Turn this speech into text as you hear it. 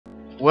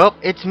Well,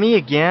 it's me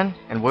again,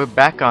 and we're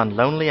back on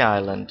Lonely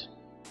Island.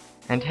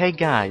 And hey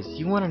guys,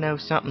 you wanna know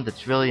something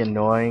that's really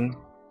annoying?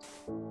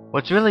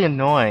 What's really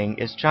annoying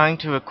is trying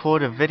to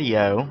record a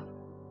video,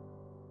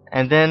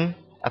 and then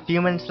a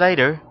few minutes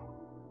later,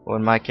 or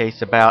in my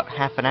case about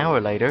half an hour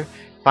later,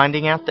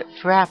 finding out that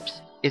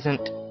FRAPS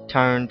isn't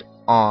turned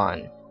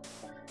on.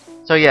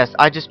 So yes,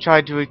 I just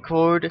tried to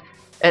record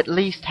at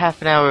least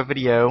half an hour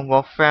video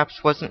while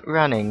FRAPS wasn't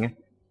running.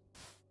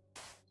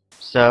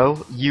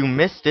 So, you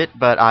missed it,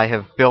 but I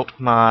have built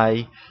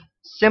my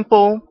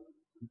simple,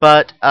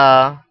 but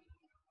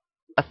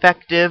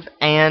effective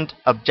and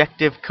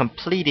objective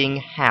completing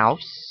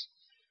house.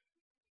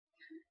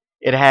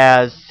 It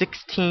has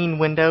 16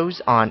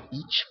 windows on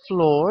each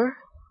floor.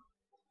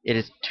 It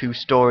is 2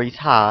 stories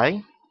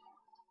high.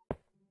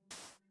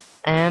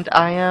 And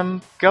I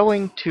am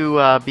going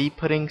to be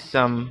putting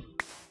some,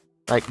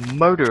 like,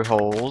 motor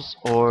holes,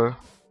 or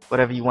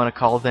whatever you want to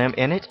call them,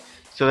 in it,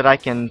 so that I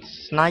can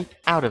snipe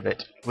out of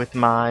it with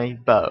my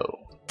bow.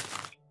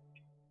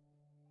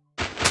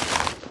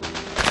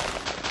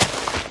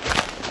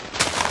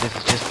 This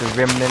is just the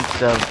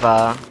remnants of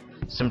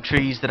some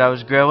trees that I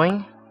was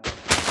growing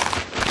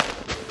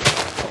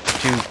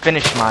to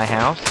finish my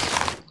house.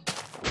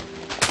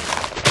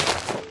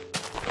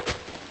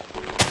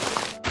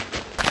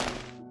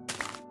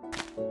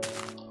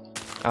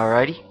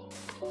 Alrighty.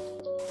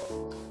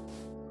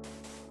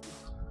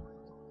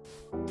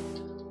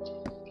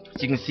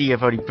 As you can see,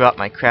 I've already brought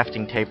my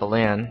crafting table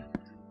in.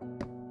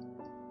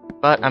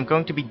 But I'm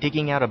going to be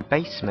digging out a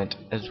basement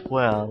as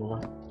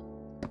well.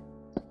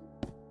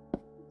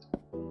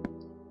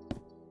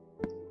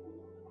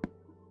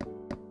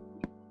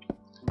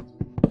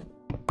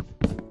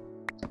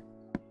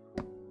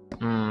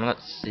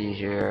 Let's see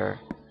here.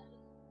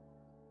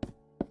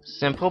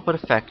 Simple but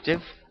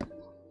effective.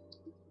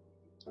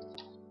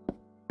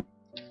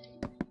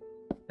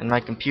 And my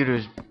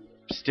computer's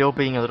still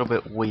being a little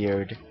bit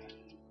weird.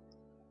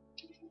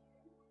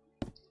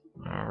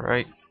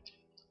 Alright.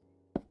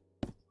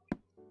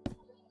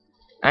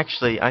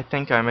 Actually, I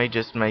think I may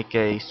just make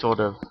a sort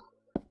of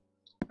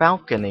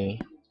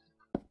balcony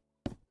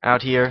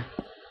out here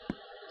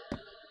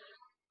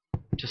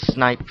to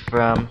snipe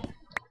from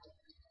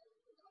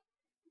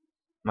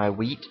my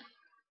wheat.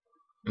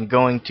 I'm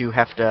going to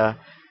have to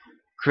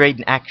create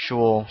an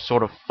actual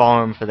sort of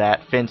farm for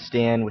that, fenced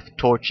in with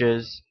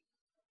torches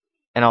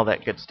and all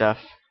that good stuff.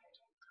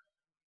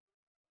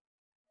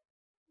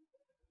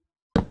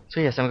 So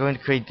yes, I'm going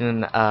to create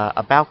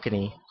a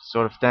balcony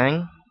sort of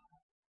thing.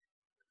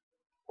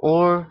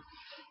 Or,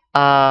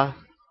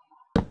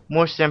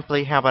 more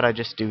simply, how about I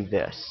just do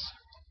this?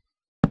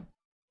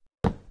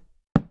 I'm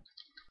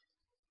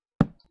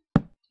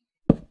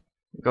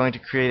going to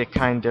create a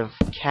kind of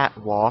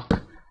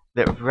catwalk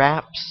that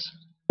wraps...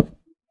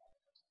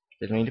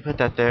 Didn't mean to put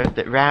that there.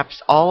 That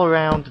wraps all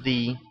around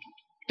the...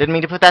 Didn't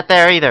mean to put that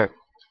there either!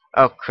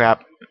 Oh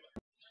crap.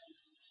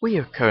 We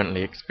are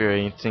currently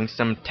experiencing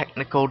some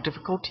technical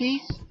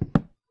difficulties.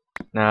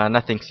 Nah,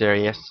 nothing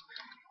serious.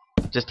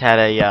 Just had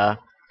a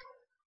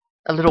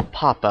little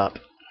pop-up.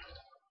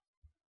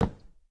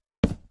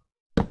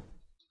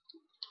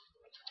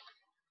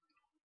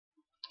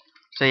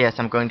 So yes,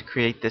 I'm going to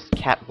create this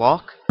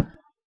catwalk.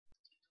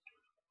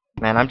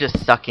 Man, I'm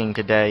just sucking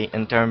today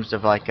in terms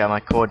of like my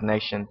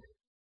coordination.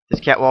 This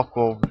catwalk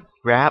will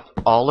wrap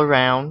all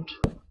around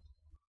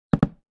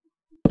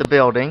the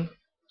building,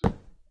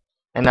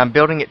 and I'm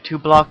building it 2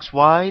 blocks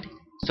wide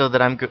so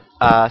that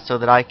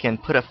I can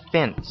put a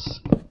fence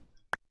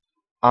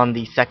on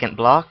the second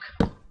block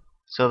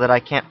so that I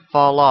can't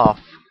fall off.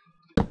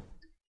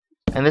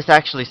 And this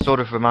actually sort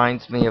of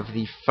reminds me of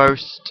the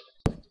first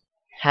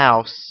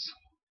house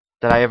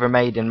that I ever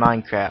made in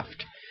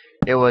Minecraft.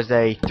 It was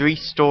a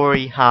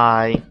 3-story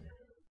high,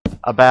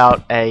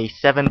 about a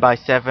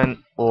 7x7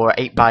 or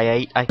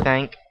 8x8, I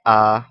think,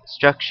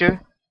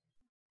 structure.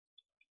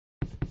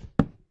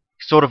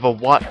 Sort of a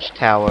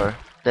watchtower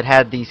that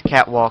had these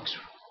catwalks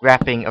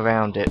wrapping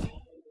around it.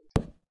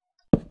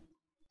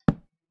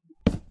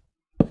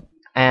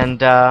 And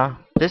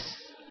this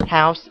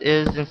house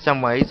is in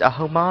some ways a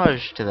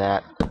homage to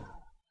that,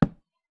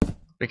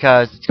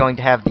 because it's going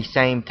to have the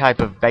same type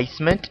of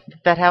basement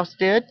that house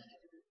did.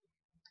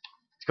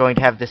 It's going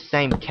to have the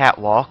same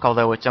catwalk,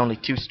 although it's only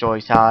 2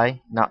 stories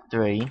high, not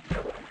 3.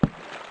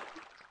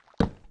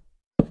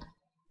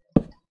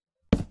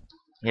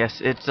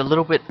 Yes, it's a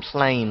little bit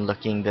plain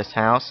looking, this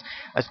house.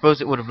 I suppose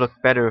it would have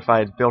looked better if I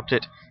had built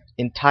it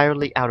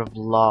entirely out of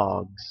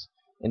logs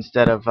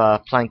instead of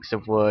planks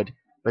of wood,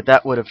 but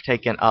that would have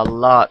taken a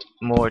lot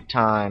more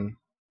time.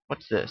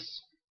 What's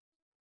this?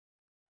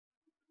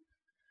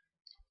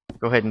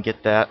 Go ahead and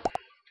get that.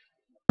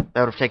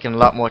 That would have taken a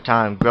lot more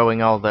time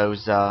growing all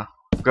those,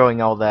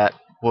 growing all that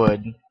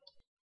wood.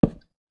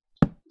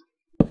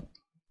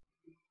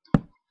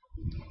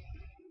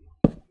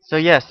 So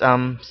yes,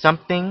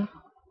 something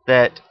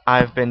that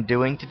I've been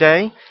doing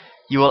today,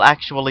 you will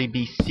actually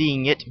be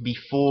seeing it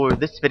before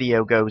this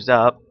video goes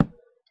up,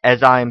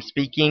 as I am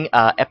speaking,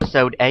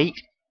 episode 8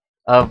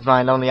 of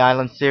my Lonely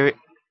Island series.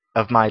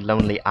 of my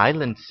Lonely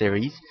Island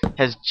series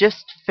has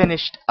just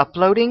finished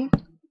uploading.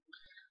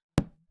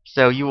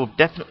 So you will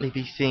definitely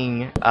be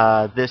seeing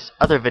this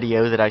other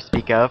video that I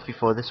speak of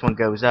before this one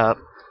goes up.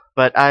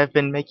 But I've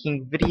been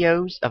making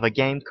videos of a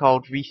game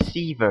called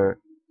Receiver.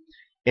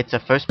 It's a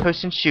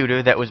first-person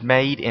shooter that was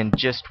made in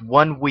just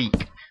 1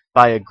 week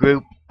by a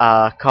group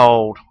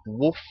called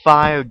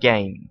Wolffire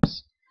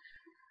Games.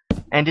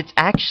 And it's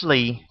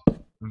actually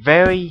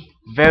very,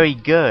 very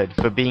good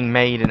for being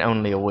made in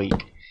only a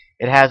week.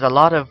 It has a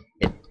lot of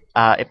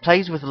it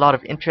plays with a lot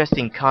of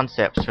interesting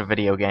concepts for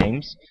video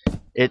games.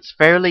 It's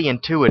fairly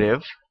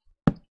intuitive,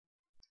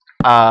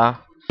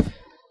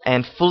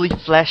 and fully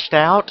fleshed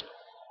out.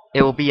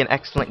 It will be an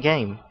excellent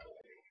game.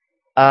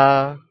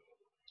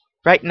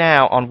 Right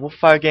now on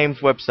Wolffire Games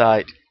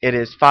website, it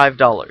is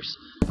 $5.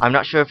 I'm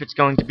not sure if it's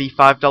going to be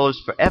 $5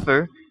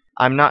 forever.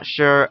 I'm not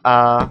sure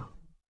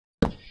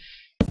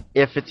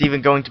if it's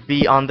even going to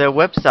be on their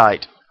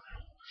website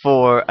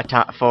for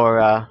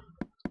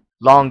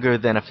longer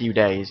than a few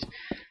days.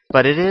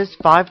 But it is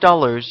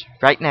 $5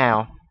 right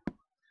now,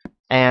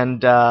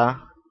 and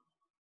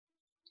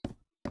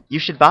you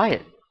should buy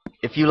it.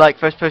 If you like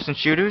first-person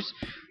shooters,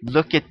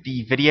 look at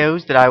the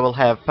videos that I will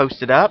have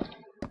posted up,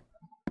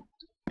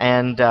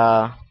 and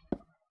buy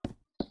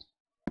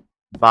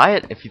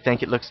it if you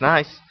think it looks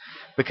nice.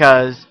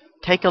 Because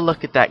take a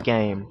look at that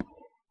game.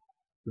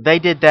 They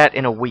did that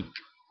in a week.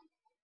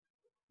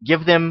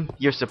 Give them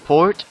your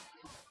support,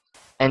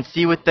 and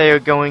see what they are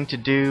going to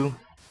do,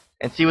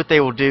 and see what they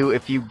will do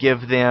if you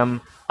give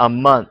them a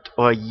month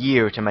or a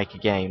year to make a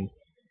game.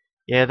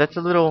 Yeah, that's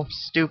a little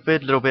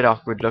stupid, a little bit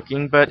awkward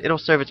looking, but it'll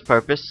serve its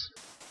purpose.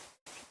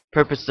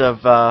 Purpose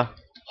of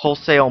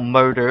wholesale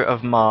murder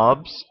of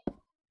mobs.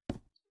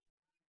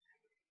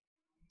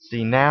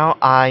 See, now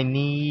I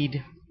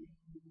need...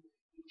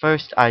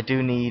 First, I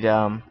do need,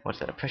 what's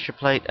that, a pressure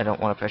plate? I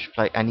don't want a pressure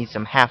plate. I need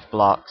some half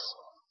blocks.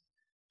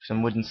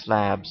 Some wooden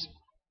slabs.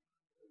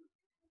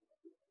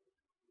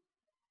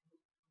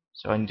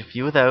 So I need a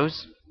few of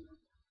those.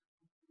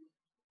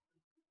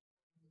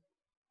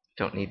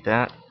 Don't need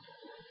that.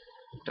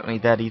 Don't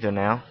need that either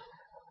now.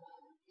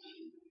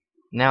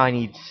 Now I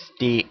need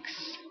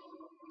sticks.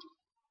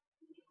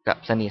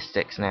 Got plenty of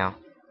sticks now.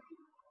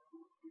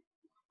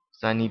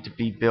 So I need to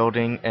be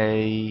building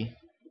a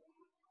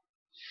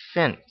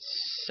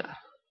fence.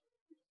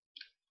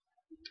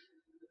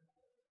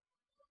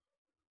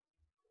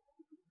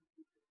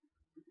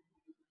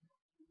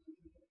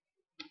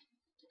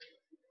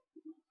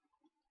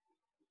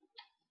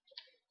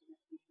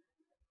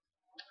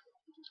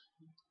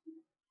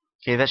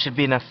 Okay, that should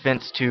be enough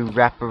fence to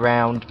wrap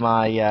around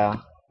my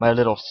my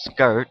little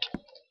skirt.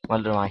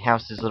 My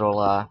house's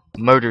little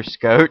motor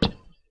skirt.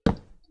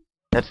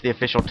 That's the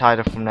official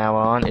title from now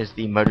on, is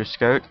the motor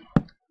skirt.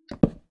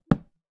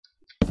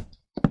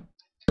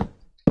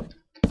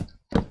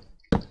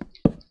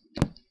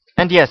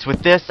 And yes,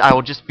 with this I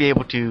will just be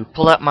able to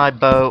pull out my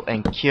bow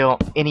and kill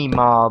any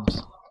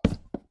mobs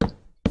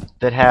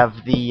that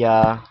have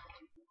the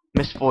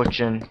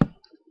misfortune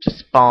to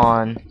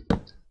spawn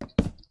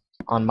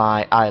on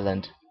my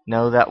island.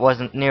 No, that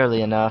wasn't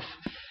nearly enough.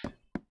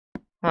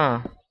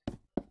 Huh.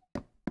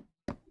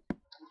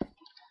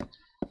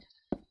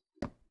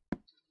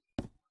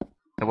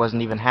 It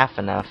wasn't even half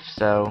enough,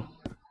 so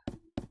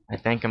I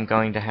think I'm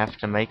going to have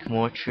to make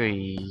more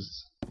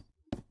trees.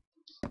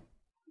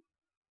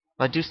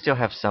 I do still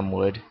have some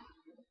wood.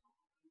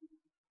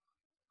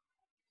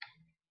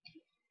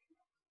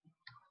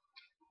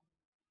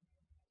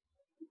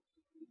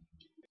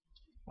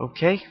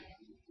 Okay.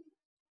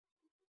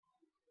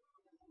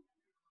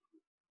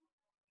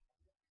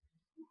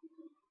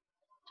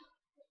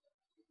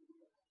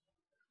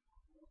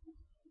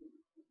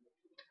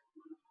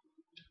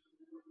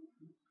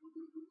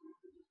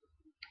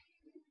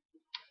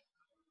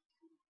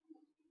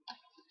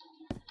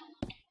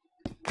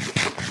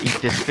 Eat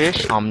this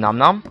fish, om nom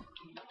nom.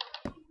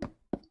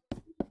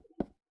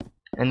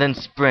 And then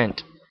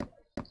sprint.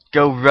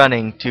 Go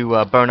running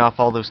to burn off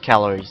all those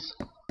calories.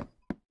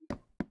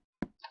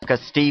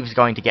 Because Steve's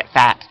going to get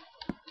fat.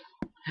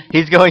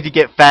 He's going to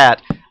get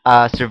fat,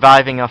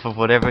 surviving off of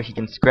whatever he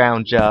can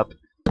scrounge up,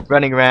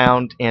 running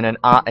around in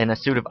a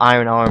suit of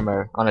iron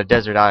armor on a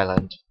desert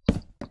island.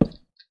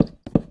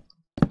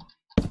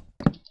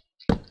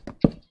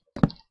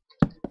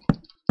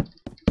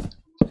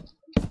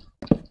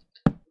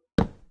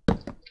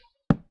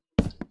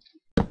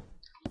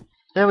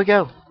 There we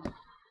go.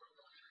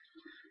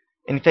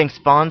 Anything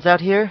spawns out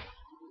here,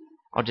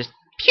 I'll just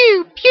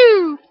pew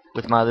pew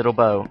with my little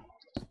bow.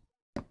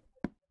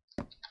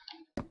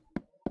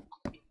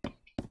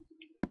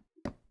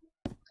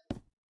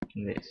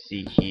 Let's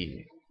see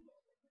here.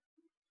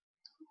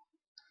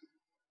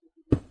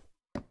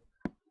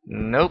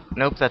 Nope,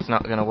 that's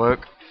not gonna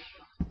work.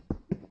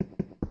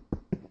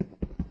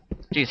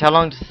 Jeez, how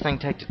long does this thing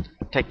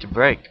take to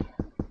break?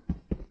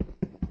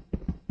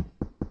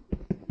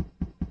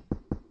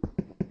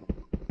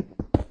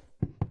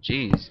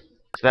 Jeez.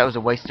 So that was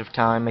a waste of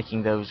time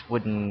making those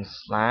wooden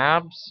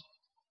slabs.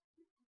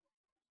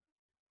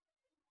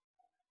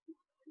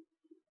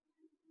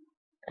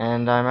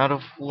 And I'm out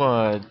of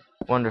wood.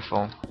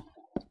 Wonderful.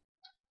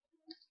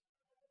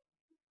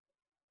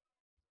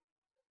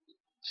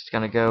 Just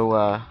gonna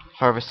go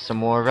harvest some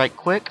more right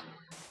quick.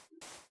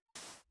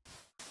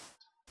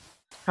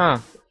 Huh.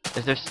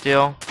 Is there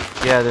still?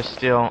 Yeah, there's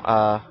still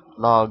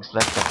logs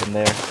left up in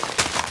there.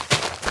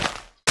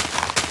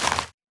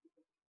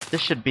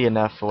 This should be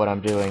enough for what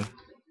I'm doing.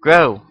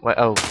 Grow! What?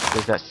 Oh,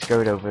 there's that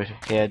skirt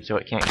overhead, so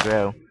it can't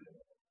grow.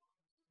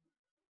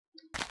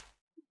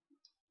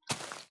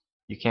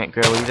 You can't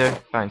grow either?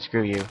 Fine,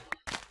 screw you.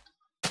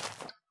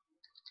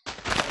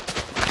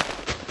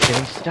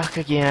 Getting stuck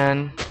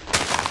again.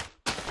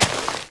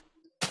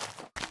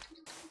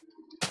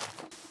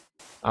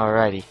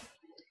 Alrighty.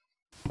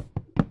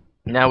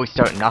 Now we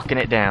start knocking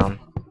it down.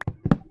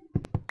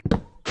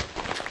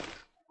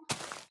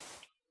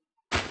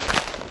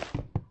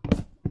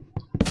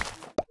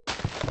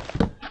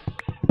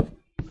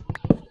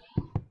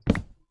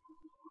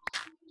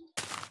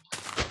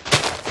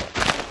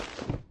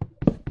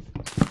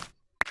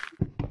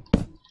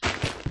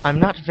 I'm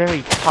not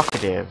very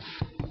talkative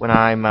when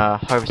I'm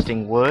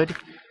harvesting wood,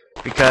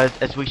 because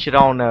as we should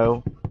all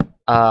know,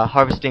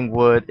 harvesting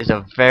wood is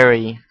a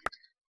very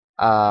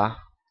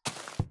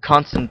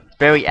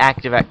very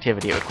active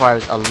activity. It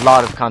requires a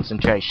lot of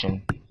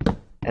concentration,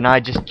 and I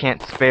just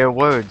can't spare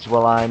words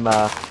while I'm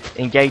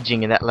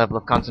engaging in that level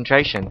of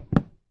concentration.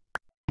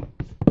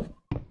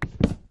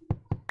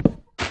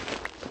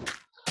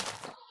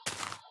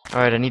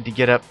 Alright, I need to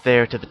get up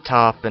there to the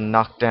top and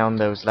knock down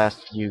those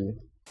last few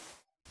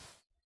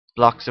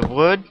blocks of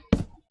wood.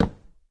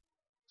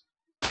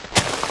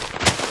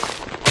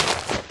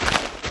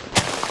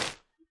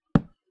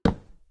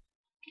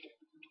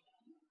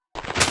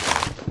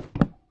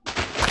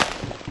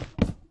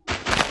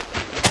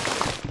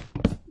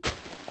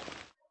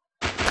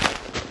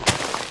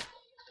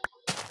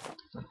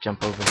 I'll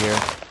jump over here.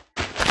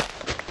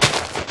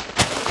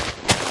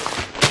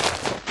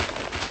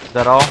 Is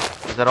that all?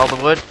 Is that all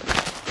the wood?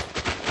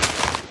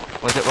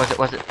 Was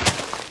it?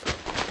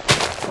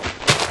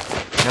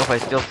 Nope, I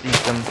still see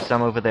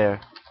some over there.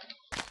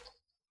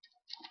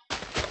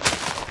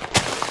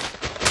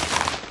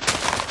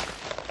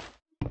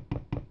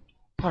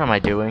 What am I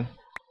doing?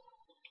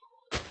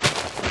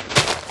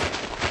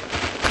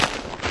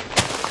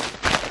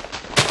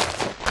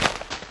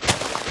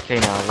 Okay,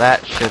 now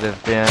that should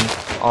have been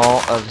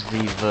all of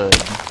the wood.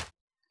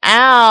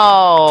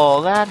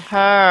 Ow! That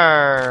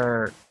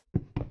hurt!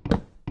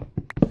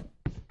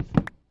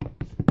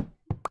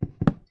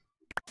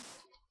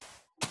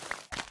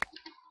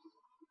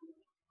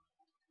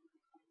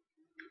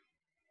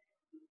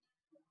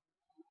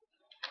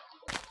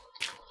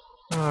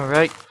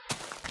 Alright.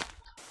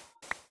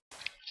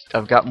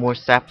 I've got more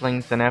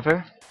saplings than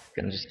ever.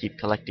 Gonna just keep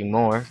collecting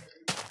more.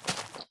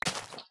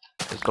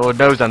 Cause Lord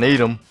knows I need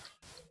them.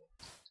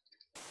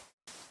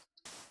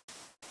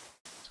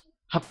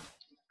 Hup!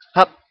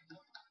 Hup!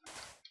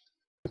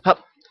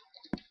 Hup!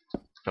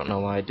 Don't know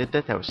why I did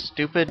that. That was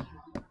stupid.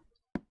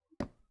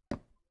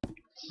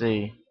 Let's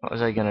see. What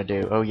was I gonna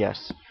do? Oh,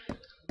 yes.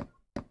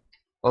 I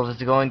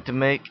was going to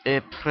make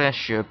a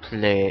pressure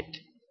plate.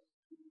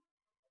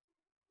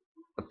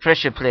 A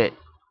pressure plate.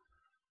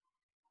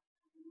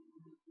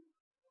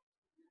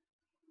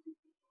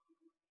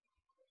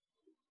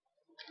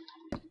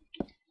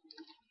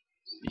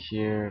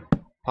 Here.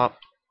 Pop.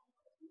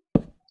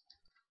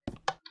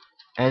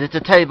 And it's a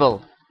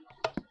table.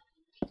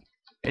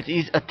 It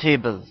is a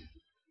table.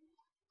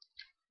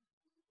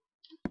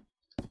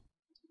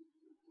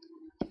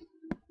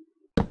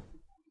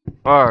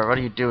 Or, what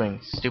are you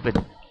doing? Stupid.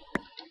 I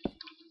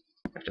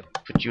have to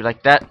put you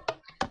like that?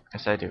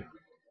 Yes, I do.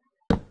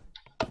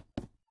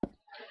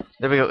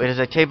 There we go. It is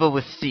a table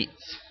with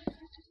seats.